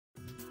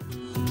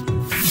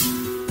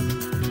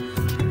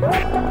But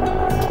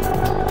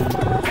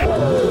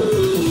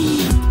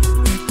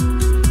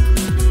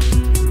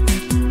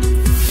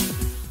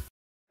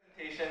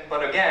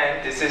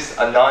again, this is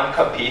a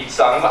non-compete,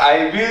 so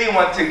I really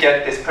want to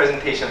get this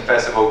presentation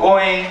festival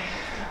going.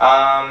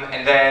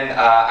 And then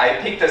I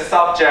picked a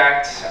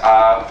subject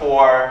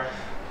for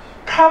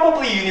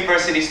probably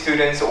university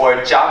students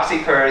or job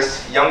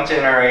seekers, young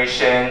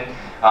generation,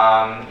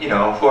 you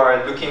know, who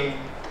are looking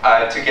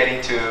to get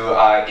into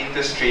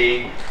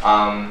industry,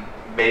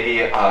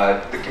 maybe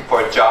looking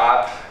for a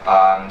job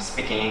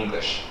speaking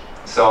English.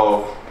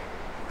 So,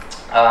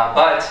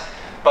 but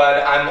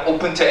I'm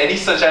open to any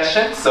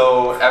suggestions,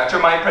 so after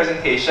my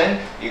presentation,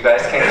 you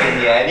guys can give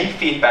me any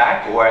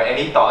feedback or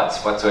any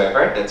thoughts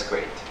whatsoever, that's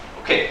great.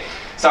 Okay,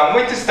 so I'm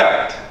going to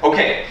start.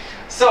 Okay,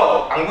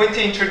 so I'm going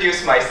to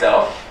introduce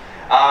myself.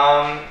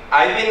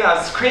 I've been a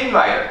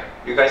screenwriter.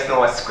 You guys know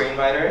what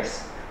screenwriter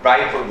is?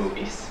 Write for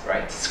movies,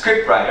 right?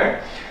 Script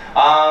writer.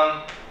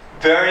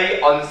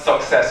 Very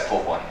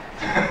unsuccessful one.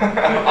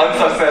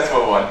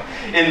 Unsuccessful one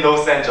in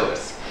Los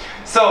Angeles.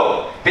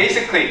 So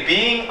basically,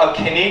 being a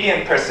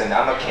Canadian person,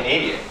 I'm a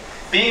Canadian.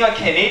 Being a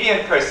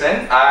Canadian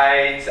person,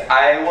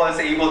 I was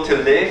able to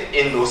live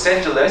in Los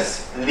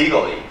Angeles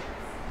legally,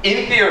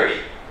 in theory,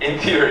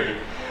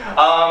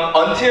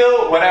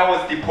 until when I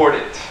was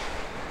deported.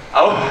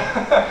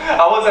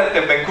 I was at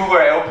the Vancouver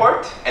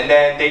airport, and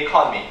then they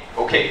called me.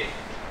 Okay,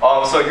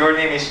 so your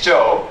name is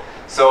Joe.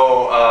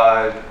 So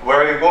where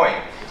are you going?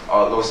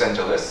 Los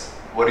Angeles.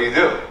 What do you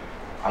do?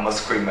 I'm a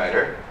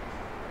screenwriter.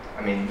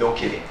 I mean, no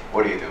kidding.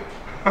 What do you do?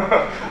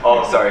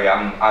 Oh, sorry,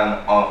 I'm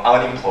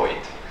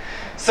unemployed.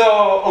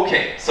 So,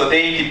 okay, so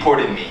they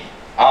deported me.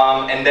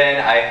 And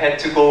then I had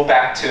to go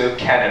back to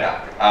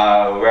Canada,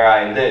 where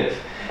I live.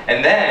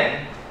 And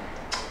then,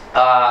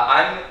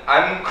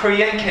 I'm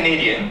Korean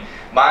Canadian.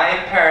 My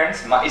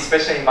parents,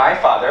 especially my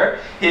father,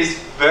 he's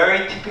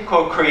very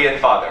typical Korean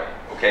father,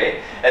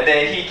 okay? And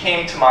then he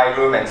came to my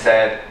room and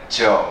said,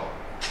 Joe,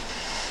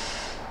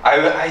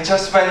 I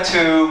just went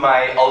to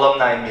my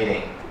alumni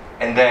meeting.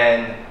 And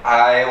then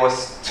I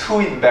was too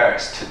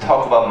embarrassed to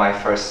talk about my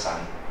first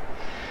son.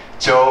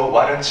 Joe,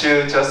 why don't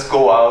you just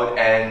go out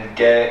and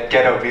get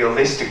a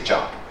realistic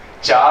job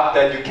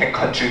that you can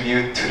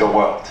contribute to the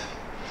world.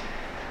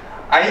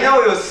 I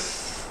know it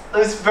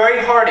was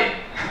very hardy.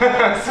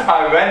 So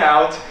I went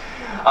out.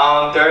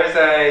 There is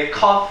a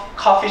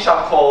coffee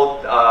shop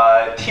called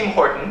Tim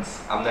Hortons.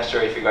 I'm not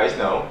sure if you guys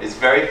know. It's a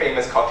very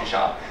famous coffee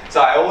shop. So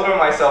I ordered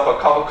myself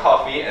a cup of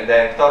coffee and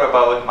then thought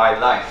about my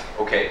life.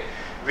 Okay,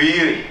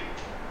 really?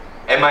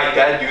 Am I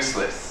that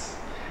useless?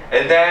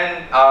 And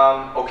then,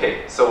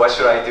 okay, so what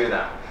should I do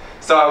now?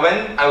 So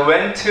I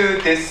went to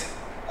this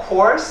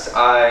course,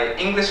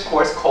 English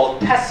course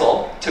called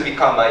TESOL to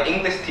become an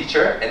English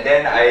teacher, and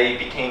then I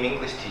became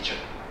English teacher.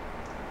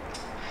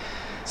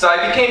 So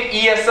I became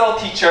ESL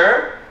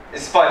teacher.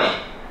 It's funny.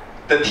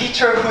 The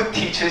teacher who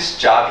teaches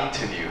job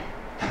interview.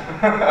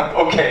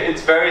 Okay,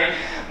 it's very,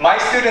 my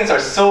students are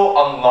so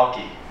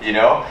unlucky, you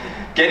know?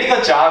 Getting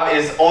a job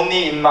is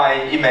only in my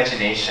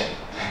imagination.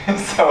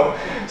 So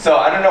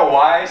I don't know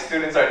why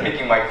students are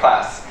taking my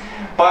class.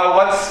 But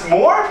what's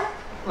more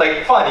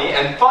like funny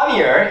and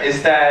funnier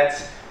is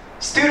that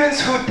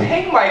students who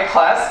take my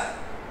class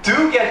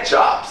do get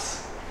jobs.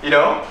 You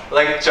know,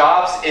 like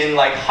jobs in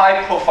like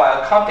high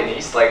profile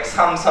companies like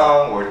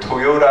Samsung or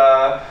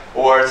Toyota,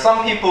 or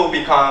some people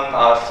become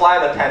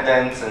flight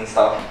attendants and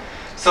stuff.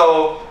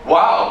 So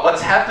wow,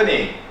 what's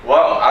happening?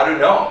 Well, I don't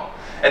know.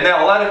 And then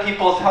a lot of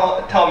people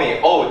tell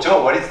me, oh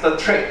Joe, what is the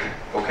trick?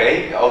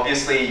 Okay,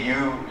 obviously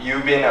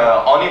you've been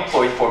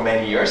unemployed for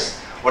many years.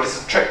 What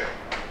is the trick?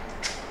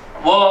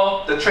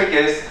 Well, the trick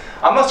is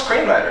I'm a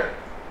screenwriter.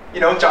 You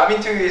know, job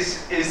interview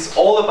is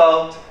all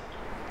about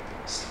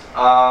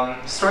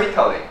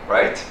storytelling,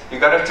 right? You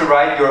gotta have to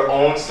write your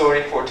own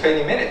story for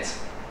 20 minutes.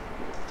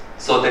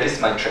 So that is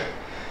my trick.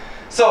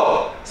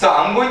 So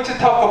I'm going to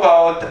talk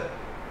about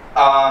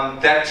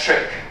that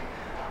trick.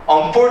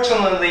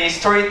 Unfortunately,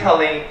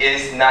 storytelling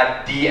is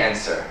not the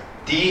answer.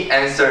 The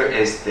answer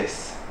is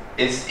this.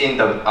 It's in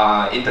the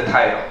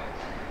title.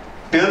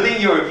 Building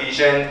your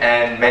vision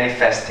and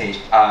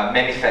manifestation.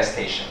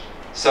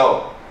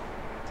 So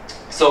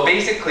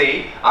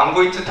basically, I'm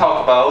going to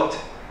talk about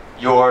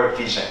your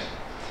vision.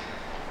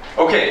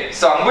 Okay,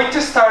 so I'm going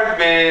to start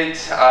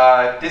with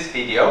this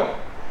video.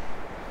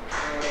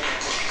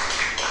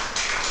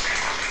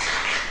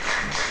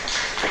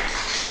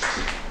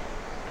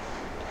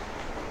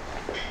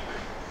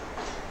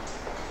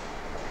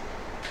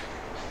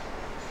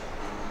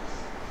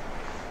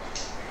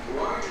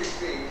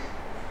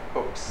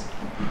 Oops.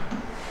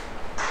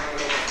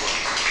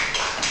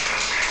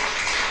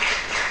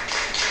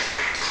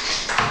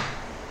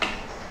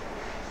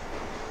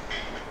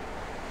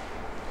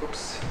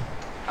 Oops.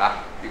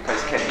 Ah, you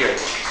guys can't hear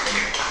it.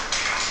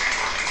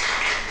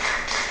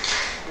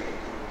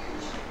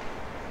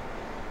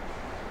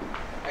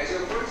 As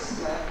your first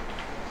step,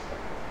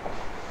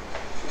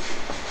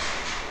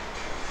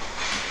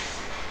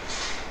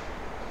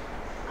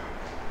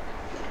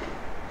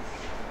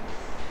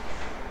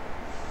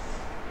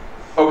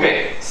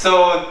 Okay,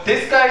 so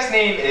this guy's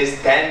name is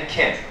Dan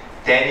Kim,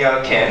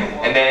 Daniel Kim,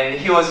 and then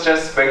he was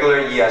just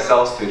regular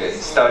ESL student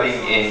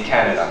studying in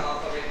Canada.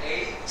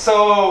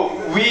 So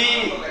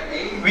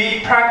we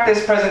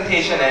practiced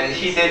presentation and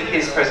he did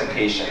his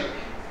presentation.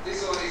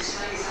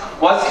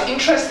 What's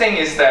interesting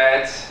is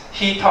that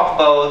he talked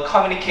about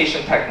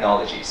communication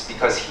technologies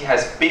because he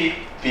has big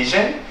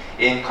vision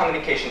in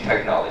communication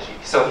technology.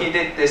 So he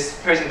did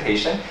this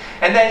presentation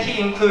and then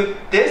he included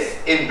this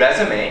in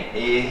resume.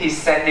 He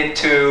sent it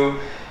to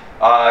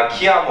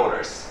Kia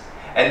Motors.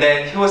 And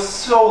then he was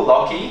so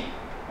lucky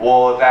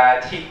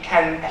that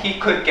he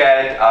could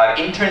get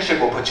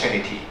internship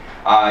opportunity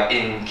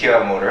in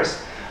Kia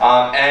Motors.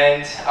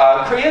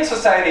 Korean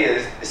society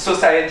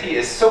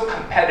is so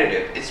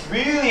competitive. It's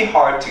really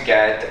hard to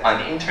get an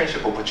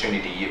internship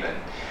opportunity even.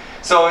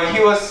 So he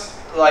was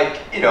like,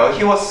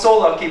 he was so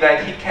lucky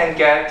that he can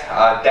get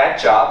that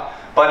job.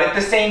 But at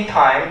the same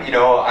time,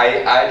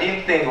 I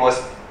didn't think it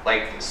was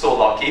like so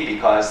lucky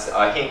because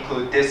he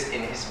included this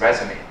in his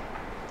resume.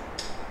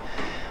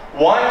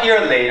 1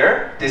 year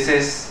later, this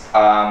is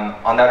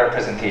another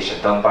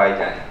presentation done by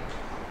Dan.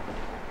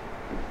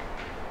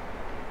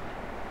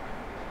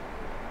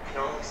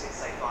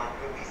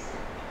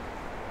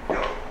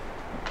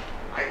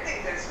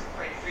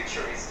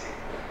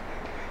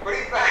 But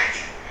in fact,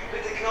 the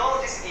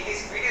technologies in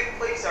these video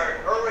clips are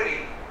already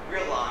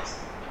realized.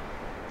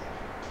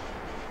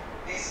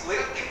 This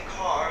little cute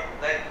car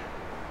let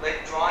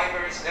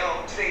drivers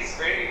know today is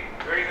very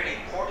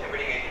important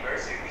wedding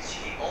anniversary, which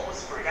he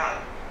almost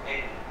forgot.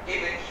 And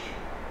even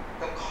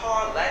the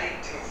car led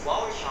him to a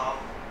flower shop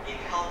and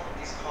helped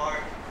this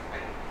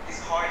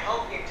car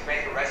helped him to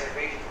make a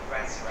reservation for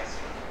friends'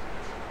 restaurant.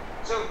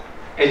 So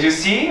as you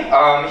see,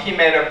 he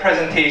made a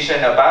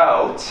presentation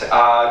about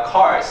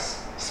cars.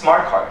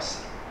 Smart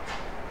cars,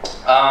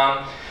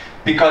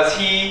 because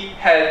he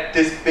had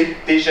this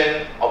big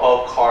vision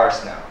about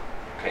cars now.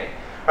 Okay,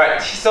 right.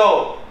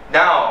 So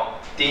now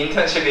the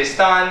internship is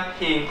done.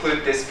 He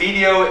included this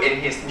video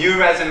in his new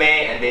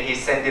resume, and then he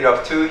sent it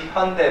off to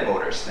Hyundai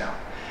Motors now.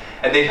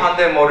 And the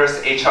Hyundai Motors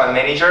HR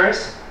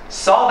managers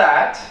saw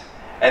that,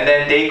 and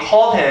then they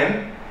called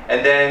him,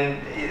 and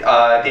then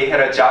they had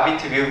a job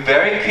interview,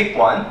 very quick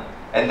one.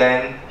 And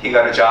then he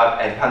got a job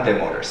at Hyundai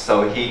Motors,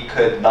 so he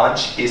could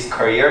launch his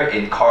career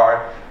in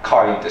car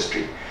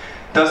industry.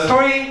 The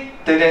story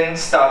didn't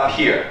stop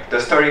here. The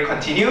story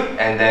continued,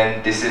 and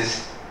then this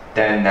is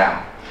Dan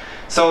now.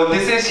 So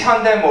this is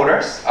Hyundai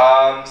Motors.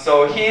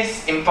 So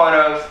he's in front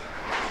of,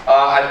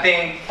 I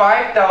think,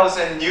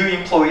 5,000 new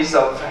employees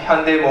of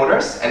Hyundai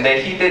Motors, and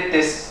then he did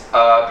this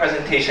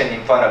presentation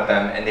in front of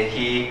them, and then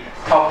he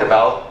talked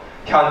about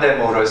Hyundai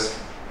Motors'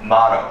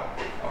 motto.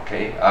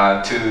 Okay,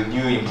 to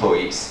new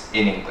employees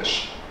in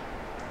English.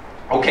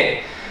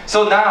 Okay,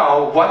 so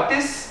now what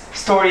this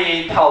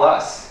story tells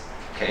us?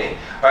 Okay,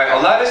 all right,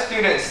 a lot of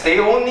students, they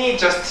only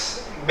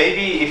just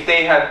maybe if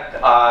they have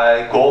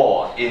a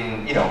goal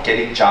in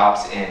getting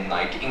jobs in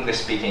like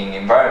English-speaking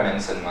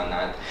environments and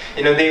whatnot,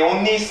 they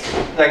only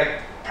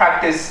like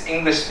practice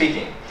English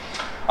speaking.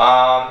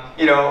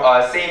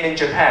 Same in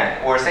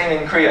Japan or same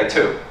in Korea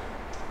too.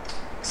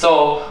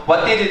 So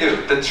what did he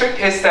do? The trick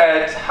is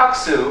that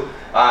Haksu.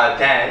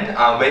 Dan,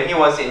 when he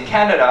was in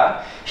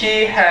Canada,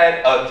 he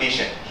had a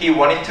vision. He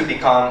wanted to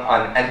become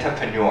an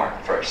entrepreneur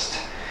first.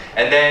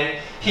 And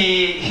then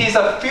he's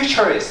a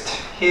futurist.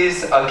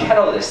 He's a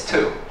catalyst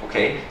too.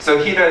 Okay, so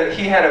he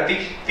had a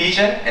big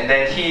vision, and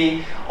then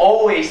he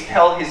always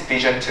tell his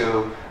vision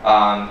to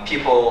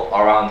people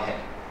around him.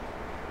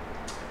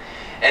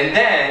 And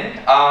then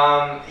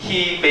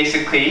he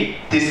basically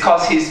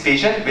discussed his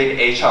vision with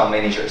HR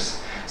managers.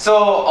 So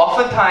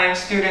oftentimes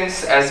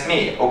students ask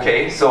me,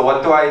 okay, so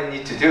what do I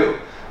need to do?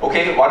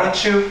 Okay, why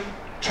don't you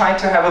try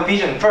to have a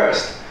vision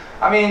first?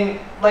 I mean,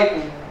 like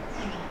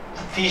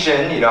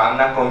vision, I'm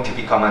not going to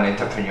become an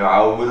entrepreneur.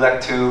 I would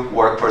like to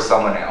work for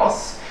someone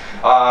else.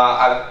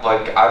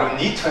 I don't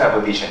need to have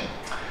a vision.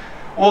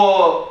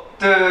 Well,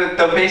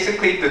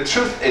 basically the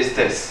truth is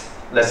this.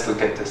 Let's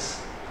look at this.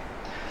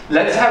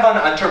 Let's have an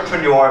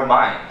entrepreneur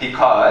mind,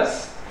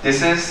 because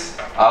this is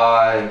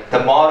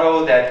the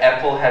motto that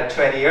Apple had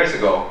 20 years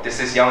ago. This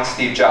is young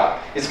Steve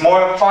Jobs. It's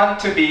more fun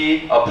to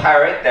be a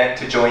pirate than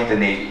to join the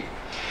Navy.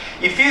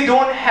 If you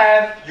don't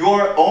have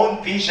your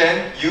own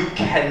vision, you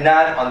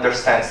cannot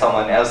understand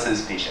someone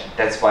else's vision.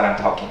 That's what I'm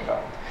talking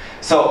about.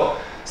 So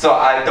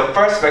the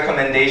first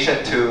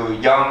recommendation to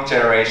young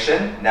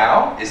generation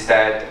now is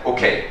that,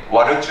 okay,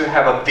 why don't you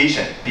have a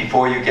vision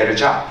before you get a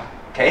job?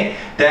 Okay?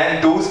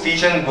 Then those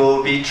vision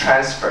will be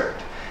transferred.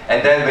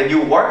 And then when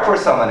you work for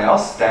someone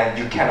else, then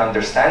you can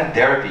understand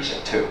their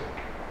vision too.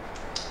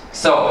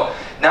 So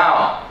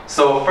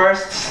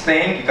first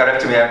thing you gotta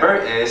have to remember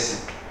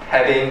is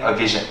having a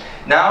vision.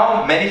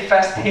 Now,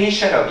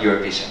 manifestation of your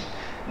vision.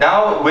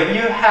 Now, when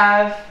you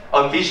have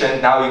a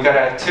vision, now you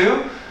gotta have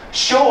to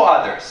show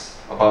others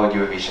about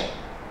your vision.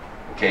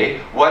 Okay,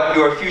 what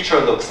your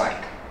future looks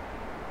like.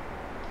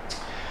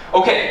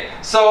 Okay,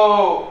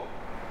 so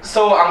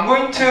So I'm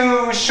going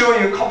to show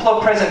you a couple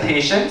of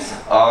presentations.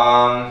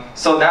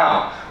 So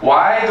now,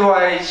 why do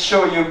I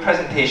show you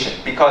presentation?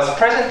 Because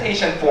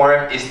presentation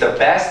form is the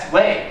best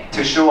way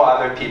to show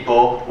other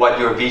people what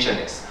your vision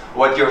is,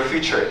 what your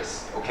future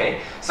is.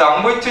 Okay? So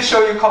I'm going to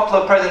show you a couple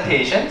of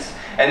presentations,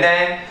 and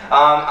then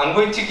I'm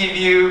going to give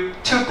you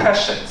two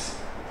questions.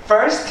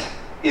 First,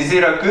 is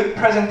it a good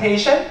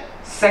presentation?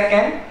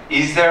 Second,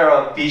 is there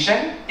a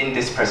vision in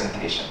this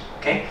presentation?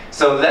 Okay?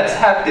 So let's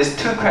have these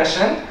two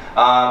questions.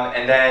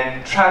 And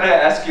then try to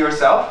ask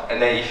yourself, and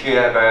then if you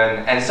have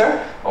an answer,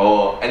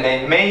 and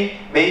then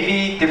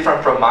maybe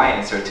different from my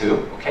answer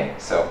too. Okay,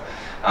 so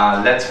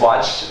let's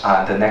watch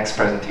the next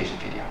presentation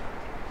video.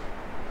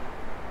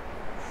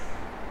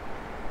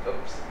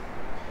 Oops.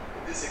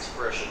 In this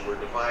expression, we're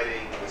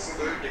dividing this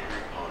third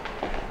degree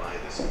polynomial by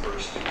this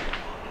first degree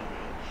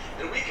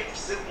polynomial, and we can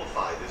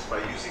simplify this by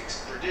using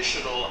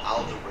traditional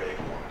algebraic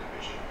long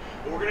division.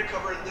 What we're going to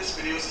cover in this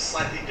video is a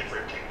slightly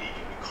different technique,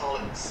 and we call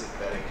it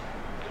synthetic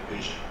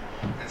division.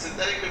 And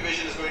synthetic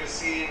division is going to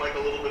seem like a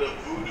little bit of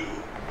voodoo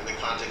in the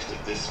context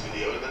of this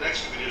video. In the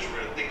next two videos, we're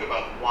going to think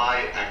about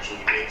why it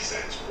actually makes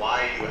sense,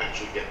 why you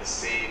actually get the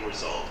same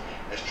result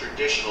as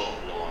traditional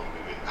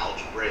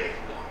algebraic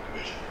long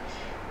division.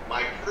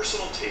 My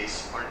personal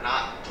tastes are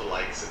not to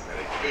like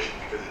synthetic division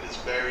because it is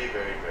very,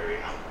 very, very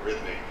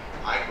algorithmic.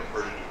 I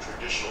prefer to do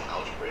traditional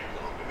algebraic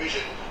long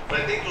division,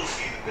 but I think you'll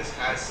see that this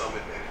has some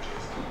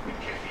advantages. It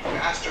can be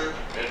faster,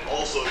 and it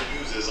also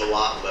uses a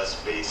lot less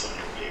space on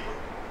your paper.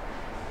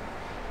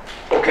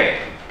 Okay.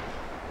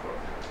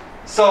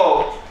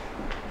 So,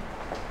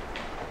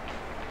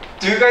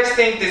 do you guys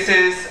think this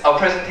is a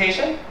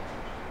presentation?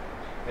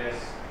 Yes.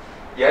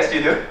 Yes,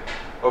 you do?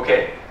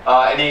 Okay.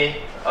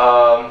 Any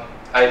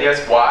ideas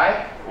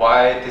why?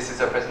 Why this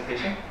is a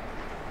presentation?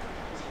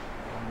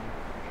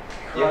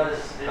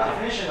 Because the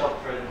definition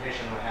of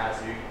presentation has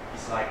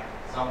is like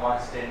someone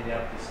standing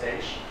up the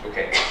stage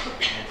Okay.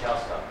 and tell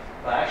stuff.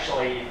 But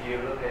actually, if you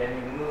look at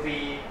any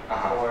movie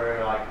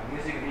or like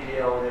music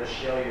video, they'll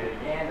show you at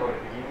the end or the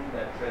beginning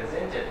that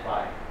presented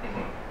by.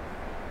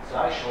 So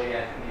actually,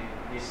 I think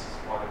this is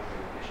part of the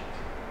presentation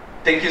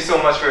too. Thank you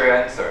so much for your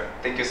answer.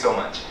 Thank you so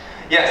much.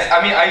 Yes,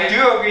 I mean, I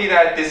do agree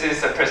that this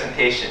is a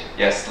presentation.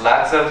 Yes,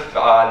 lots of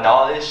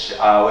knowledge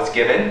was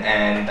given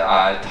and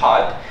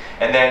taught,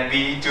 and then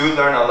we do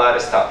learn a lot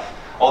of stuff.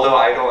 Although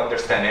I don't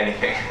understand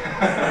anything.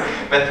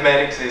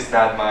 Mathematics is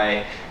not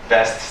my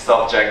best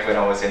subject when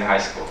I was in high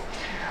school.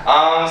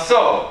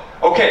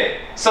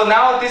 So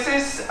now this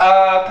is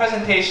a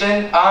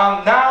presentation.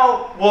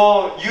 Now,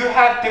 well, you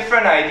have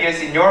different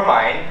ideas in your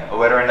mind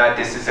whether or not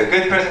this is a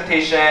good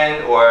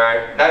presentation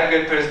or not a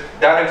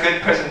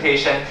good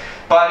presentation.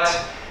 But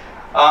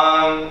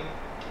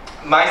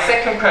my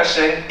second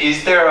question,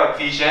 is there a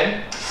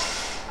vision?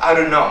 I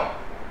don't know.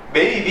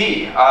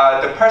 Maybe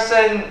the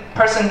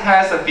person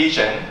has a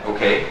vision,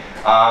 okay,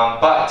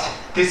 but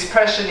this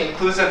question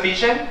includes a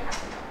vision,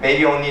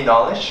 maybe only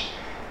knowledge.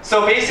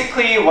 So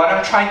basically, what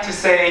I'm trying to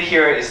say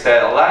here is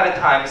that a lot of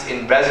times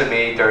in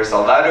resume, there's a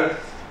lot of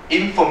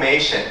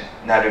information,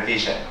 not a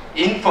vision.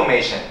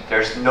 Information,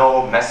 there's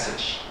no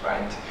message,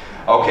 right?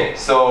 Okay,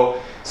 so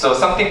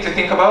something to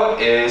think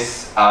about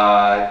is,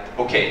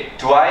 okay,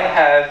 do I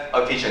have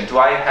a vision? Do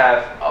I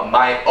have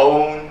my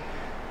own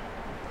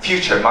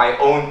future, my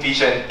own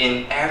vision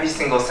in every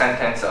single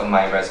sentence of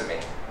my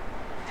resume?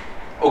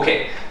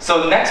 Okay,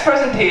 so next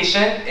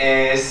presentation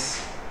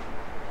is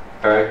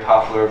very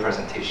popular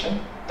presentation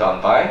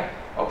done by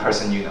a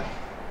person you know.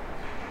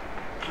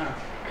 Oh,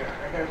 God,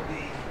 I gotta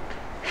leave.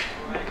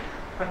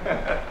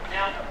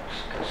 Now,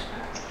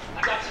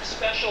 I got some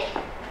special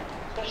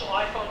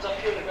iPhones up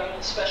here. They've got a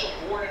little special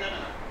board in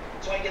them,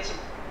 so I can get some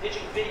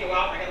digital video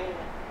out. I got a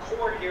little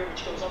cord here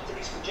which goes up to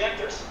these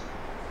projectors,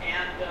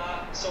 and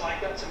so I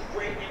got some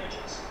great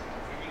images,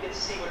 and you get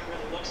to see what it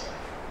really looks like.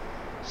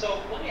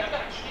 So I've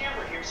got a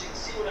camera here, so you can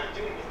see what I'm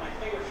doing with my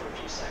finger for a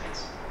few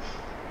seconds.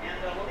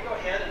 And let me go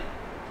ahead and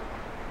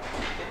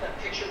get that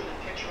picture with the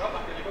picture up.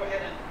 I'm going to go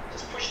ahead and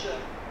just push the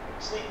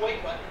sleep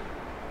wake button.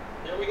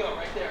 There we go,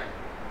 right there.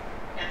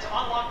 And to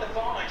unlock the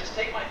phone, I just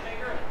take my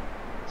finger and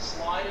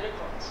slide it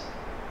across.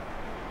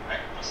 All right,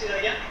 want to see that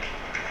again?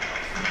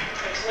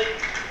 Go to sleep.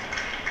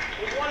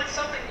 If you wanted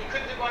something you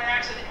couldn't do by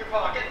accident in your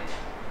pocket,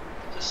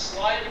 just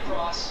slide it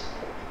across,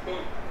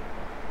 boom.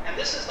 And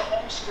this is the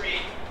home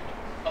screen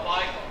of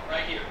iPhone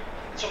right here.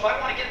 And so if I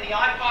want to get in the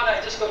iPod, I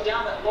just go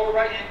down that lower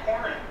right-hand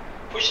corner and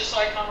push this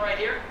icon right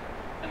here,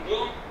 and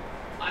boom,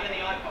 I'm in the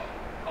iPod.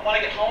 I want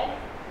to get home,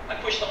 I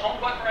push the home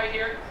button right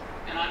here,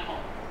 and I'm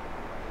home.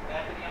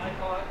 Back in the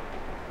iPod,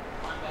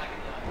 I'm back in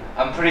the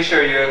iPod. I'm pretty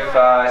sure you've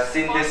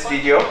seen this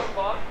video.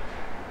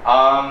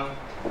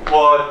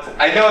 Well,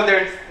 I know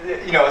there's,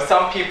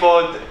 some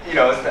people,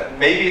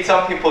 maybe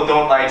some people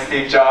don't like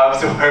Steve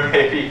Jobs, or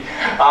maybe,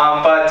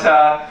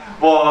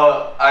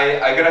 well,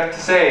 I gotta have to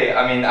say,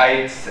 I mean,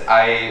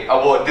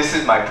 well, this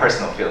is my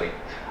personal feeling.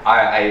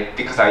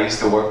 Because I used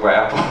to work for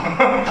Apple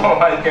for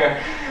 1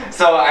 year,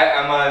 so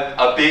I'm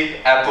a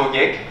big Apple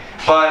geek.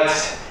 But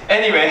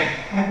anyway,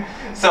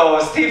 so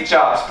Steve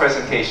Jobs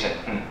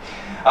presentation.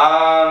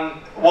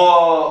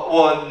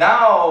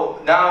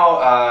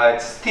 Now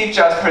Steve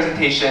Jobs'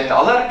 presentation. A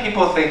lot of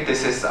people think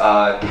this is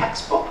a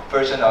textbook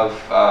version of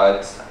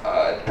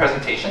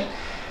presentation.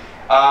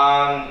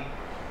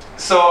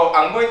 So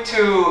I'm going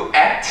to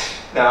act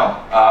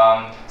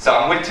now. So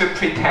I'm going to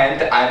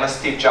pretend I'm a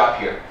Steve Jobs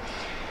here.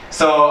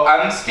 So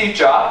I'm Steve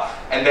Jobs,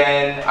 and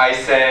then I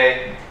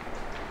say,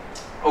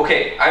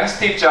 okay, I'm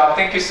Steve Jobs.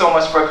 Thank you so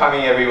much for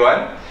coming,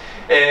 everyone.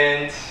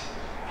 And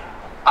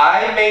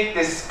I made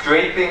this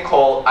great thing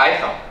called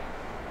iPhone.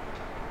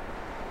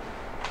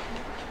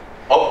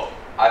 Oh,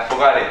 I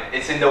forgot it.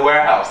 It's in the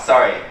warehouse.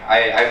 Sorry,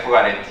 I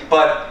forgot it.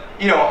 But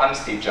you know, I'm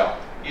Steve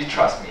Jobs. You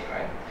trust me,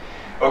 right?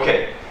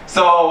 Okay.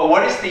 So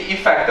what is the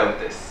effect of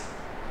this?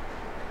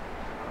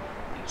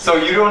 So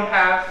you don't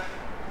have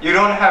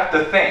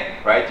the thing,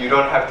 right? You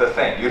don't have the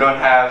thing. You don't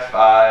have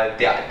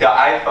the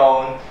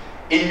iPhone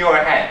in your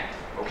hand.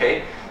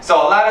 Okay. So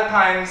a lot of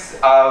times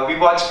we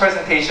watch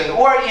presentation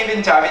or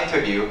even job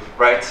interview,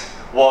 right?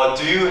 Well,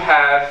 do you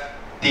have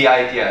the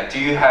idea? Do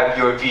you have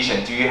your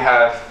vision? Do you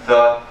have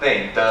the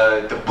thing,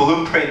 the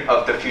blueprint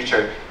of the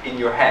future in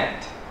your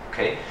hand?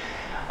 Okay.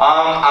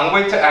 I'm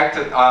going to act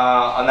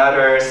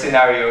another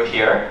scenario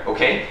here.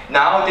 Okay.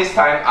 Now this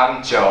time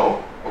I'm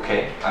Joe.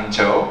 Okay. I'm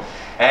Joe,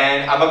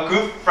 and I'm a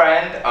good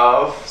friend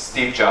of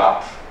Steve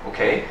Jobs.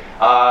 Okay.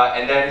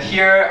 And then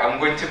here I'm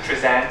going to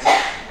present.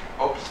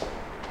 Oops.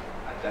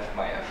 Left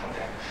my iPhone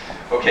there.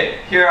 Okay,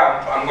 here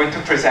I'm going to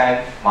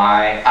present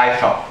my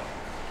iPhone.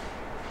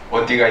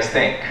 What do you guys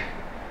think?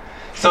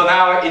 So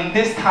now in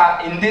this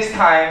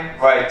time,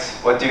 right?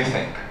 What do you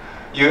think?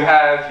 You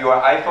have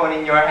your iPhone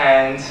in your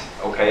hand,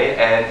 okay,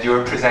 and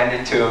you're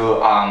presented to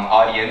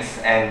audience,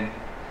 and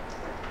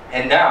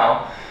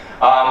now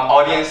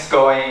audience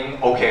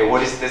going, okay,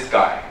 what is this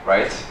guy,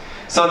 right?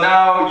 So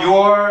now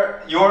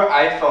your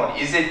iPhone,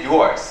 is it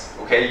yours?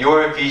 Okay,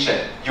 your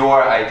vision,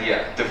 your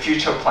idea, the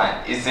future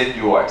plan, is it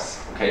yours?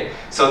 Okay,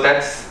 so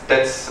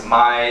that's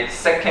my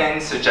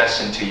second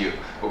suggestion to you.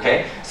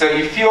 Okay, so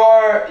if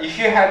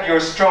you have your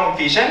strong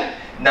vision,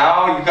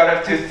 now you gotta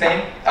have to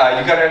think,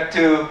 you gotta have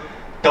to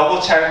double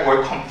check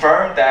or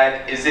confirm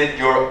that is it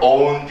your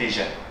own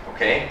vision?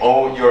 Okay,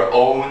 or your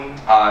own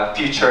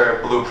future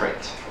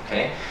blueprint.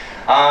 Okay,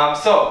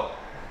 so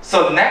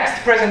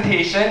next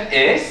presentation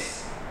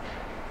is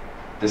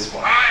this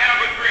one. I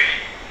have a dream.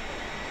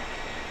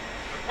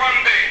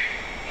 One day,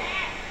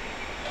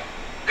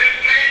 this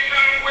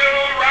nation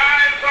will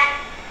rise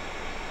up,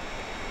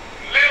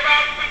 live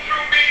out the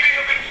true meaning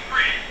of its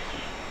creed.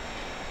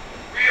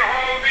 We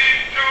hold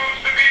these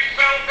truths to be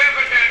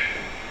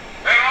self-evident,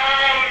 that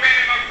all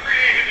men are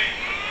created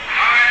equal.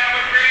 I have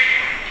a dream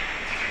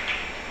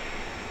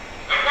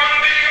that one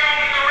day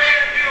on the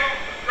red hills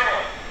of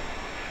Georgia,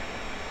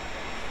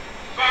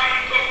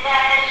 sons of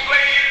former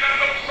slaves and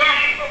the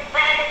sons of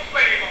former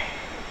slave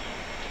owners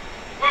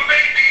will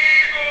they be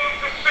able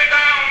to sit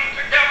down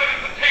together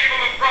at the table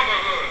of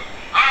brotherhood.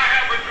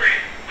 I have a dream.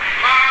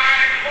 My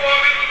poor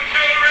little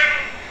children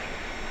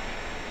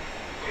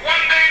will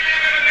one day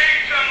live in a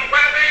nation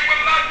where they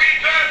will not be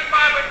judged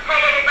by the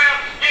color of their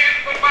skin,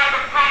 but by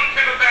the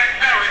content of their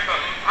character.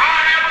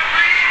 I have a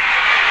dream.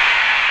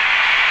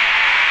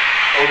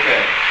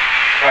 Okay,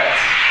 right.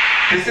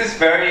 This is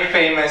very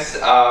famous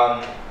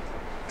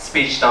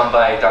speech done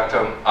by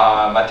Dr.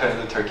 Martin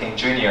Luther King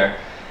Jr.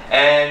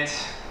 And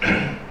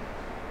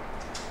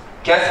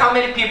guess how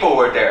many people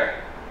were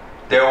there?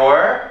 There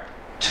were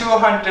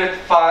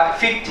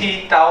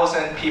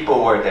 250,000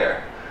 people were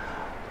there.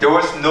 There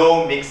was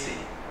no Mixi.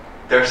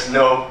 There's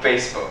no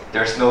Facebook.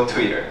 There's no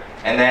Twitter.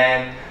 And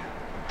then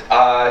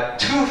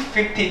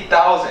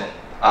 250,000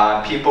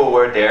 people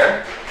were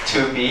there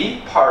to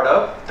be part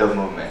of the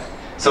movement.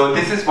 So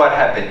this is what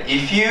happened.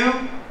 If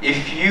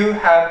you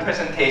have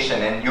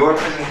presentation and your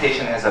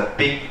presentation has a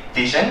big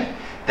vision,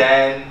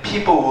 then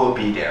people will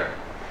be there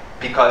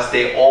because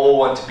they all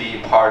want to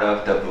be part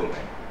of the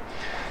movement.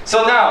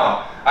 So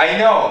now, I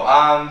know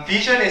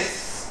vision is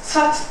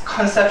such a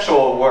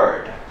conceptual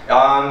word.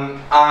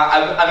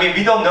 I mean,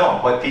 we don't know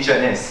what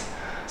vision is.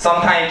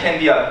 Sometimes it can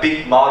be a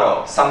big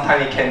model.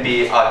 Sometimes it can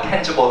be a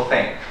tangible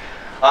thing.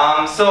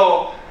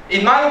 So,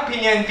 in my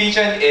opinion,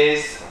 vision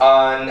is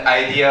an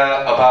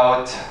idea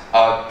about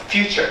a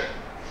future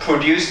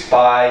produced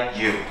by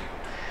you.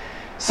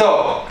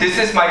 So, this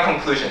is my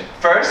conclusion.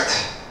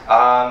 First,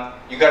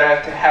 you gotta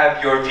have to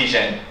have your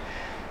vision.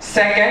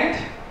 Second,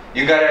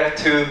 you gotta have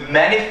to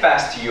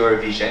manifest your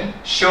vision,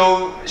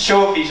 show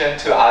vision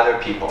to other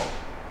people.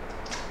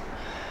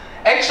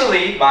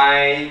 Actually,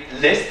 my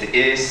list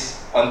is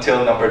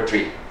until number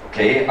 3.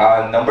 Okay,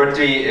 number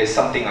 3 is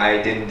something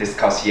I didn't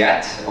discuss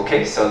yet.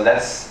 Okay, so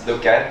let's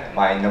look at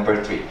my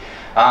number 3.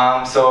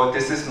 So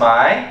this is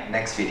my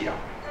next video.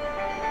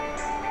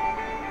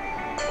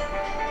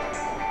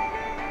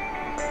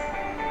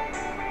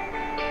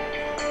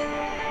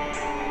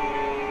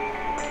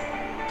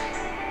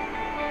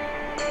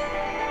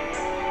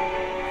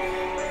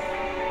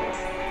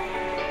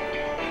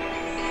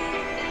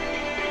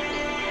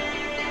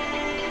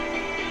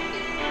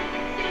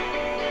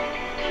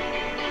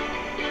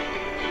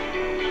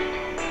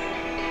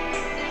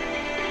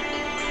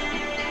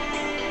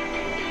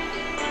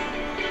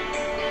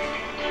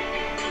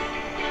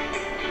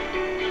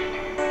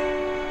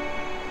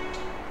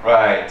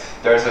 Right.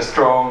 There's a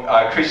strong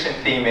Christian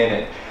theme in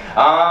it.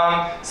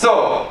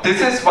 So this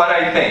is what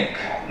I think.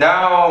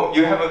 Now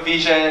you have a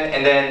vision,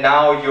 and then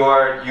now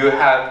you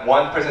have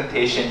one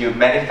presentation. You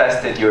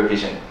manifested your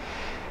vision,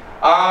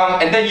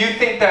 and then you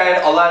think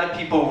that a lot of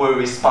people will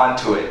respond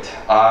to it.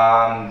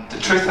 The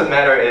truth of the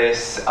matter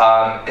is,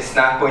 it's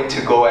not going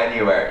to go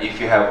anywhere if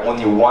you have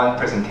only one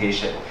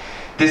presentation.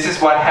 This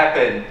is what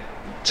happened,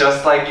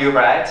 just like you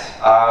read.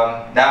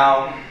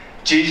 Now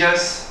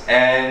Jesus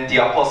and the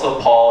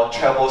Apostle Paul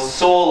traveled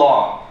so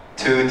long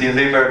to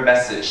deliver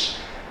message,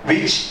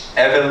 which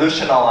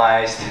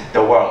evolutionized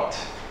the world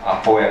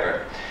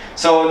forever.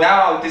 So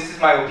now this is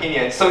my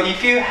opinion. So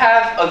if you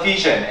have a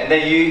vision, and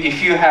then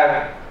if you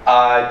have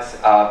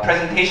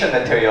presentation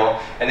material,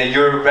 and then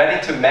you're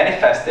ready to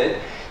manifest it,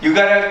 you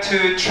gotta have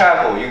to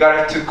travel. You gotta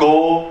have to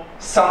go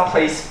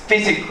someplace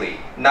physically,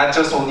 not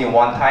just only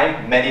one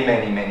time, many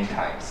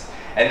times.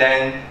 And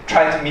then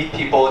try to meet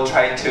people,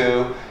 try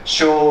to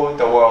show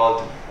the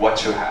world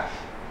what you have.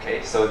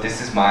 Okay, so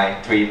this is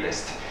my 3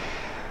 list.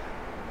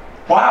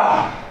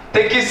 Wow,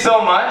 thank you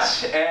so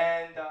much.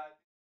 And